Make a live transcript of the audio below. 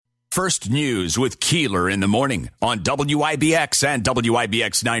First News with Keeler in the morning on WIBX and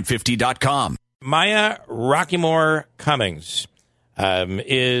WIBX950.com. Maya Rockeymoore Cummings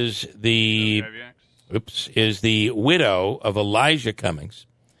is the widow of Elijah Cummings.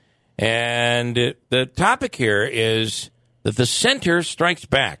 And the topic here is that the center strikes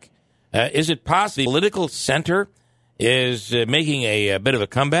back. Is it possible the political center is making a bit of a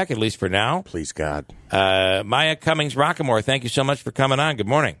comeback, at least for now? Please, God. Maya Cummings Rockeymoore, thank you so much for coming on. Good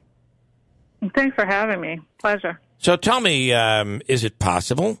morning. Thanks for having me. Pleasure. So tell me, is it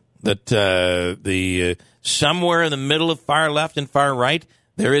possible that the somewhere in the middle of far left and far right,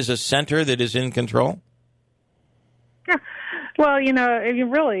 there is a center that is in control? Yeah. Well,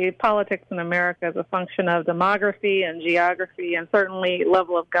 really, politics in America is a function of demography and geography, and certainly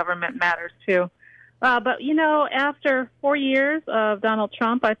level of government matters, too. But, after 4 years of Donald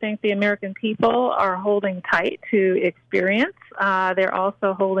Trump, I think the American people are holding tight to experience. They're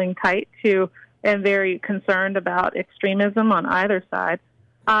also holding tight to and very concerned about extremism on either side.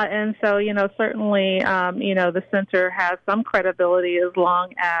 And so, certainly, the center has some credibility as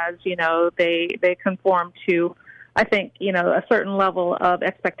long as, they conform to, I think, a certain level of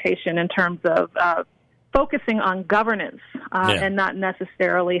expectation in terms of focusing on governance and not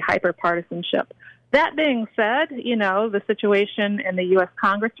necessarily hyper-partisanship. That being said, the situation in the U.S.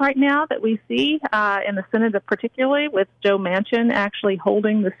 Congress right now that we see in the Senate particularly with Joe Manchin actually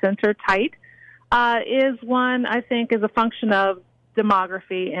holding the center tight is one, I think, is a function of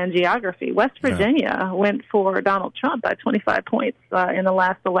demography and geography. West Virginia went for Donald Trump by 25 points in the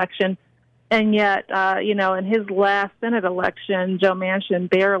last election. And yet, in his last Senate election, Joe Manchin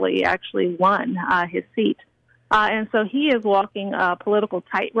barely actually won his seat. And so he is walking a political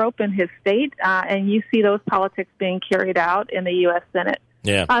tightrope in his state, and you see those politics being carried out in the U.S. Senate.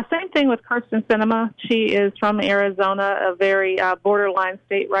 Yeah. Same thing with Kyrsten Sinema. She is from Arizona, a very borderline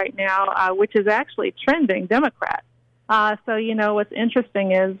state right now, which is actually trending Democrat. So, what's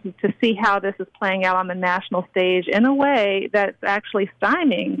interesting is to see how this is playing out on the national stage in a way that's actually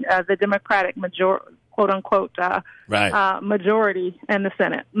stymieing the Democratic quote-unquote majority in the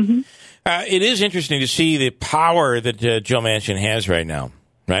Senate. Mm-hmm. It is interesting to see the power that Joe Manchin has right now,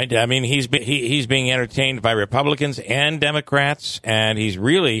 right? I mean, he's being entertained by Republicans and Democrats, and he's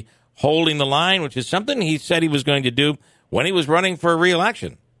really holding the line, which is something he said he was going to do when he was running for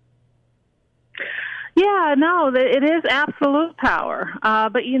re-election. Yeah, no, it is absolute power.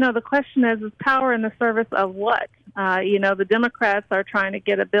 But, the question is power in the service of what? The Democrats are trying to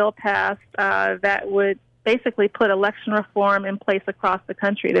get a bill passed that would basically put election reform in place across the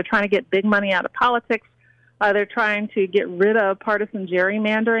country. They're trying to get big money out of politics. They're trying to get rid of partisan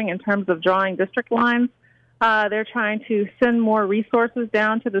gerrymandering in terms of drawing district lines. They're trying to send more resources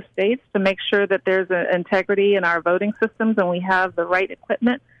down to the states to make sure that there's integrity in our voting systems and we have the right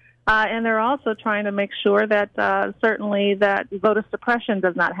equipment. And they're also trying to make sure that certainly that voter suppression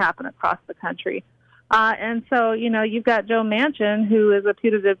does not happen across the country. And so, you've got Joe Manchin, who is a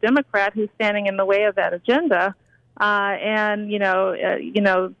putative Democrat, who's standing in the way of that agenda.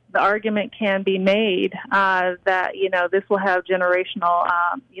 The argument can be made that, this will have generational,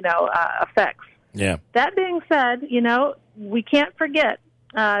 effects. Yeah. That being said, we can't forget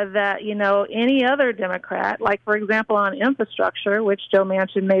that, any other Democrat, like, for example, on infrastructure, which Joe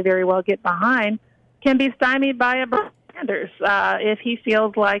Manchin may very well get behind, can be stymied by a Bernie Sanders if he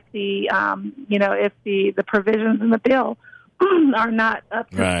feels like if the provisions in the bill are not up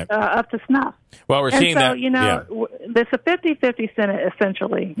to snuff. Well, we're seeing that. There's a 50-50 Senate,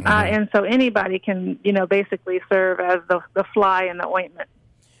 essentially. Mm-hmm. And so anybody can, basically serve as the fly in the ointment.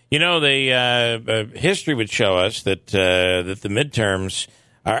 The history would show us that the midterms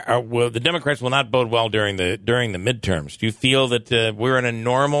the Democrats will not bode well during the midterms. Do you feel that we're in a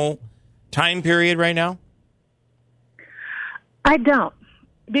normal time period right now? I don't,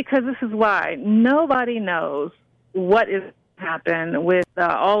 because this is why. Nobody knows what is going to happen with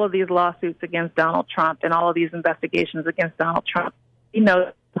all of these lawsuits against Donald Trump and all of these investigations against Donald Trump.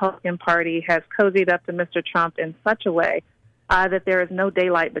 The Republican Party has cozied up to Mr. Trump in such a way that there is no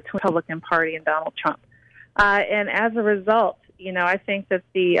daylight between the Republican Party and Donald Trump. And as a result, I think that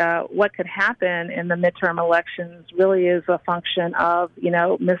what could happen in the midterm elections really is a function of,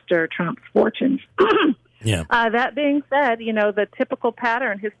 Mr. Trump's fortunes. Yeah. That being said, the typical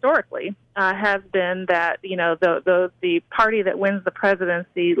pattern historically has been that, the party that wins the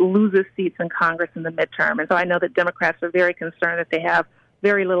presidency loses seats in Congress in the midterm. And so I know that Democrats are very concerned that they have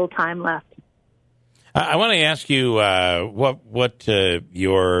very little time left. I want to ask you what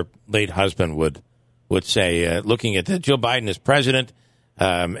your late husband would say, looking at Joe Biden as president,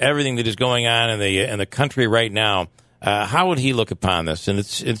 everything that is going on in the country right now. how would he look upon this? And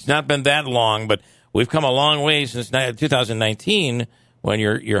it's not been that long, but we've come a long way since 2019 when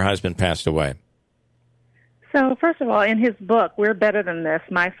your husband passed away. So, first of all, in his book, We're Better Than This,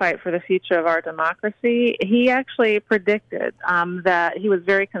 My Fight for the Future of Our Democracy, he actually predicted that he was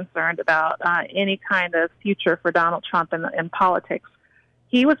very concerned about any kind of future for Donald Trump in politics.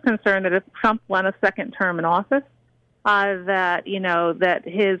 He was concerned that if Trump won a second term in office, that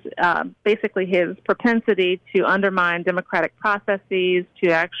his basically his propensity to undermine democratic processes,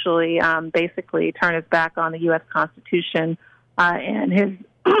 to actually basically turn his back on the U.S. Constitution, and his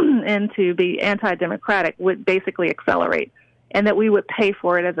and to be anti-democratic would basically accelerate, and that we would pay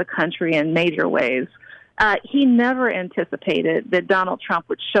for it as a country in major ways. He never anticipated that Donald Trump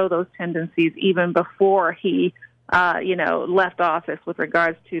would show those tendencies even before he, left office with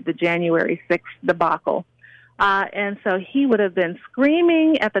regards to the January 6th debacle. And so he would have been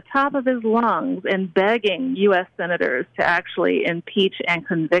screaming at the top of his lungs and begging U.S. senators to actually impeach and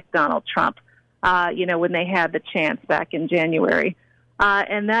convict Donald Trump, when they had the chance back in January.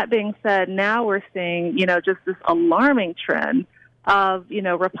 And that being said, now we're seeing, just this alarming trend of,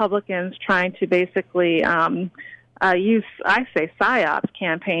 Republicans trying to basically use, I say, PSYOPs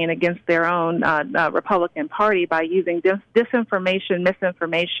campaign against their own Republican Party by using disinformation,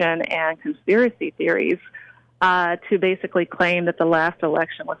 misinformation, and conspiracy theories to basically claim that the last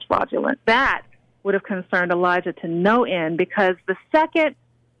election was fraudulent. That would have concerned Elijah to no end, because the second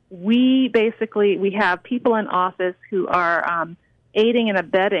we have people in office who are aiding and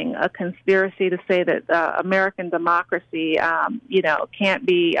abetting a conspiracy to say that American democracy, can't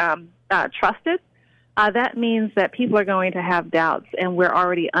be trusted, that means that people are going to have doubts, and we're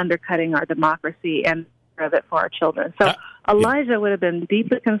already undercutting our democracy and of it for our children. So Elijah would have been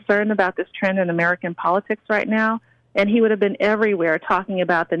deeply concerned about this trend in American politics right now, and he would have been everywhere talking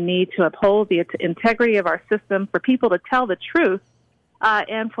about the need to uphold the integrity of our system, for people to tell the truth,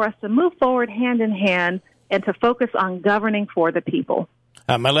 and for us to move forward hand in hand and to focus on governing for the people.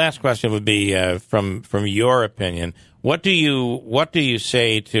 My last question would be, from your opinion, what do you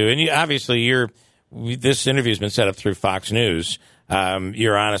say to? And obviously, this interview has been set up through Fox News.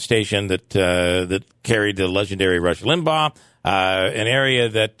 You're on a station that carried the legendary Rush Limbaugh, an area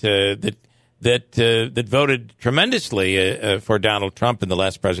that voted tremendously for Donald Trump in the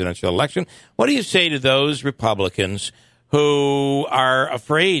last presidential election. What do you say to those Republicans who are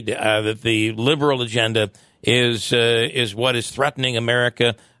afraid that the liberal agenda is what is threatening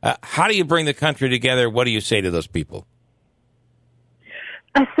America? How do you bring the country together? What do you say to those people?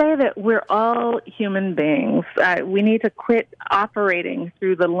 I say that we're all human beings. We need to quit operating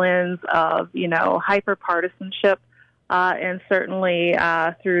through the lens of, hyper-partisanship, and certainly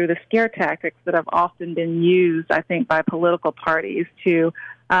through the scare tactics that have often been used, I think, by political parties to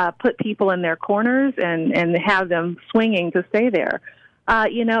put people in their corners and have them swinging to stay there.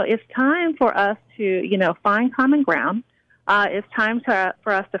 It's time for us to, find common ground. It's time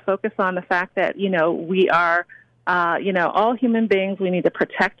for us to focus on the fact that, we are all human beings. We need to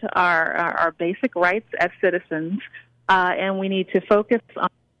protect our basic rights as citizens, and we need to focus on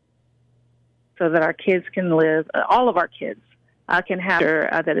so that our kids can live, all of our kids can have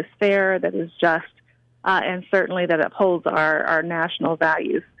that is fair, that is just, and certainly that upholds our national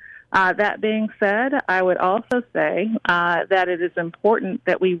values. That being said, I would also say that it is important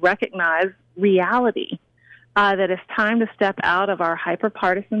that we recognize reality, that it's time to step out of our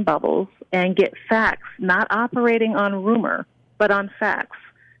hyper-partisan bubbles and get facts, not operating on rumor, but on facts.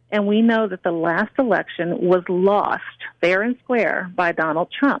 And we know that the last election was lost fair and square by Donald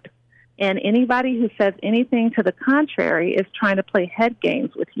Trump. And anybody who says anything to the contrary is trying to play head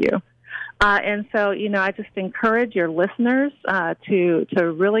games with you. And so, I just encourage your listeners to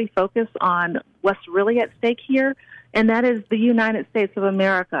really focus on what's really at stake here, and that is the United States of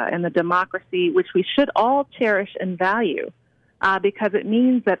America and the democracy, which we should all cherish and value, because it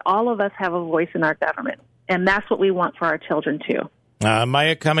means that all of us have a voice in our government, and that's what we want for our children, too.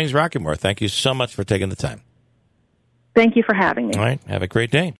 Maya Cummings Rockeymoore, thank you so much for taking the time. Thank you for having me. All right, have a great day.